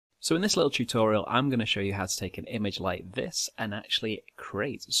So in this little tutorial, I'm going to show you how to take an image like this and actually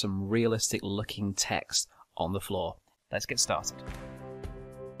create some realistic looking text on the floor. Let's get started.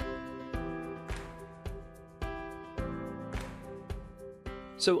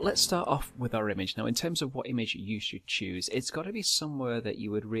 So let's start off with our image. Now in terms of what image you should choose, it's got to be somewhere that you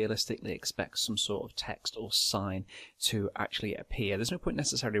would realistically expect some sort of text or sign to actually appear. There's no point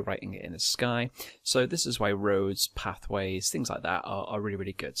necessarily writing it in the sky. So this is why roads, pathways, things like that are really,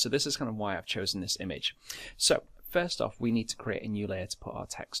 really good. So this is kind of why I've chosen this image. So first off, we need to create a new layer to put our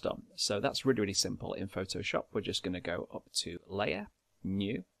text on. So that's really, really simple. In Photoshop, we're just going to go up to Layer,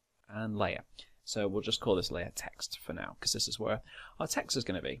 New, and Layer. So we'll just call this layer text for now, because this is where our text is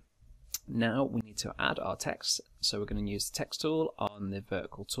going to be. Now we need to add our text, so we're going to use the text tool on the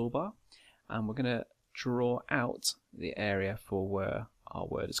vertical toolbar, and we're going to draw out the area for where our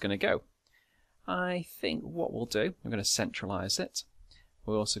word is going to go. I think what we'll do, we're going to centralize it.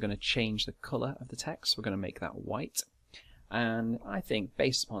 We're also going to change the color of the text. We're going to make that white. And I think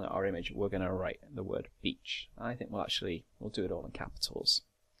based upon our image, we're going to write the word beach. I think we'll do it all in capitals.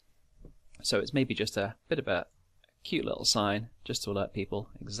 So it's maybe just a bit of a cute little sign just to alert people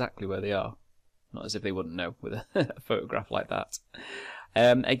exactly where they are. Not as if they wouldn't know with a photograph like that.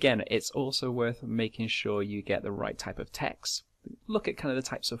 Again, it's also worth making sure you get the right type of text. Look at kind of the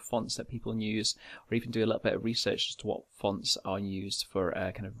types of fonts that people use, or even do a little bit of research as to what fonts are used for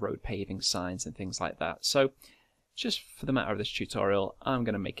kind of road paving signs and things like that. So just for the matter of this tutorial, I'm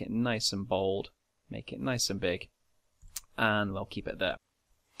going to make it nice and bold, make it nice and big, and we'll keep it there.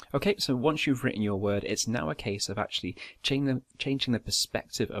 Okay, so once you've written your word, it's now a case of actually changing the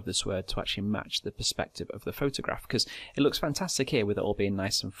perspective of this word to actually match the perspective of the photograph, because it looks fantastic here with it all being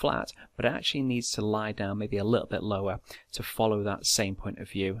nice and flat, but it actually needs to lie down maybe a little bit lower to follow that same point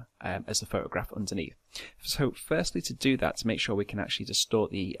of view as the photograph underneath. So firstly, to do that, to make sure we can actually distort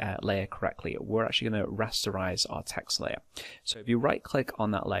the layer correctly, we're actually going to rasterize our text layer. So if you right click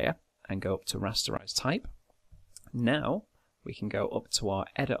on that layer and go up to rasterize type, now we can go up to our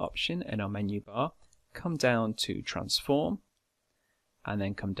edit option in our menu bar, come down to transform, and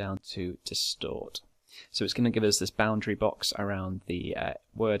then come down to distort. So it's going to give us this boundary box around the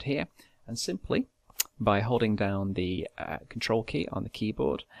word here, and simply by holding down the control key on the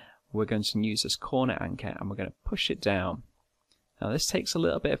keyboard, we're going to use this corner anchor and we're going to push it down. Now this takes a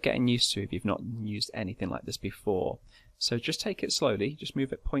little bit of getting used to if you've not used anything like this before. So just take it slowly, just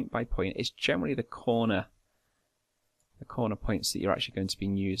move it point by point. It's generally the corner points that you're actually going to be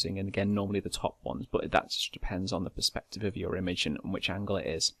using, and again normally the top ones, but that just depends on the perspective of your image and which angle it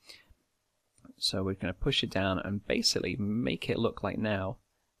is. So we're going to push it down and basically make it look like now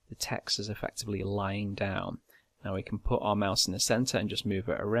the text is effectively lying down. Now we can put our mouse in the center and just move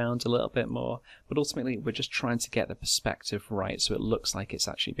it around a little bit more, but ultimately we're just trying to get the perspective right so it looks like it's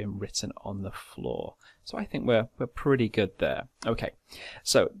actually been written on the floor. So I think we're pretty good there. Okay,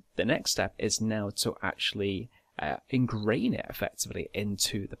 so the next step is now to actually ingrain it effectively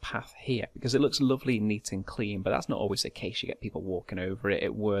into the path here, because it looks lovely, neat and clean, but that's not always the case. You get people walking over it,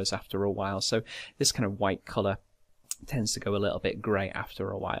 it wears after a while, so this kind of white color tends to go a little bit grey after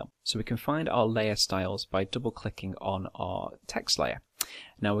a while. So we can find our layer styles by double clicking on our text layer.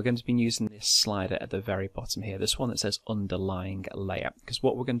 Now we're going to be using this slider at the very bottom here, this one that says underlying layer, because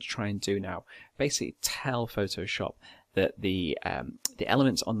what we're going to try and do now, basically tell Photoshop that the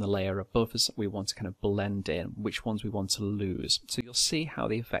elements on the layer above us we want to kind of blend in, which ones we want to lose. So you'll see how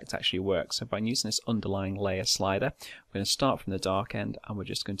the effect actually works. So by using this underlying layer slider, we're going to start from the dark end and we're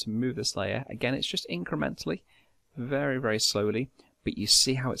just going to move this layer. Again, it's just incrementally, very, very slowly, but you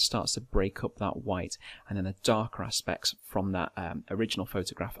see how it starts to break up that white, and then the darker aspects from that original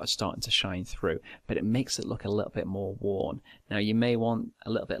photograph are starting to shine through, but it makes it look a little bit more worn. Now you may want a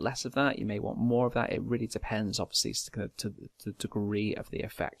little bit less of that, you may want more of that. It really depends obviously to the degree of the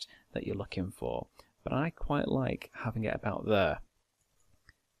effect that you're looking for, but I quite like having it about there.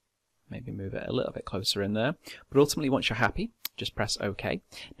 Maybe move it a little bit closer in there, but ultimately once you're happy, just press OK.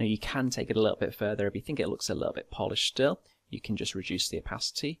 Now you can take it a little bit further if you think it looks a little bit polished still. You can just reduce the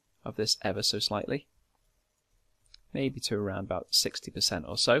opacity of this ever so slightly, maybe to around about 60%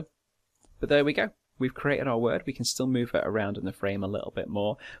 or so. But there we go. We've created our word. We can still move it around in the frame a little bit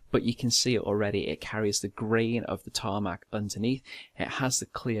more, but you can see it already. It carries the grain of the tarmac underneath. It has the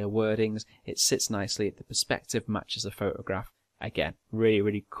clear wordings. It sits nicely. The perspective matches the photograph. Again, really,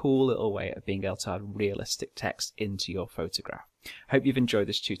 really cool little way of being able to add realistic text into your photograph. Hope you've enjoyed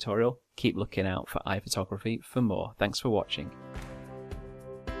this tutorial. Keep looking out for iPhotography for more. Thanks for watching.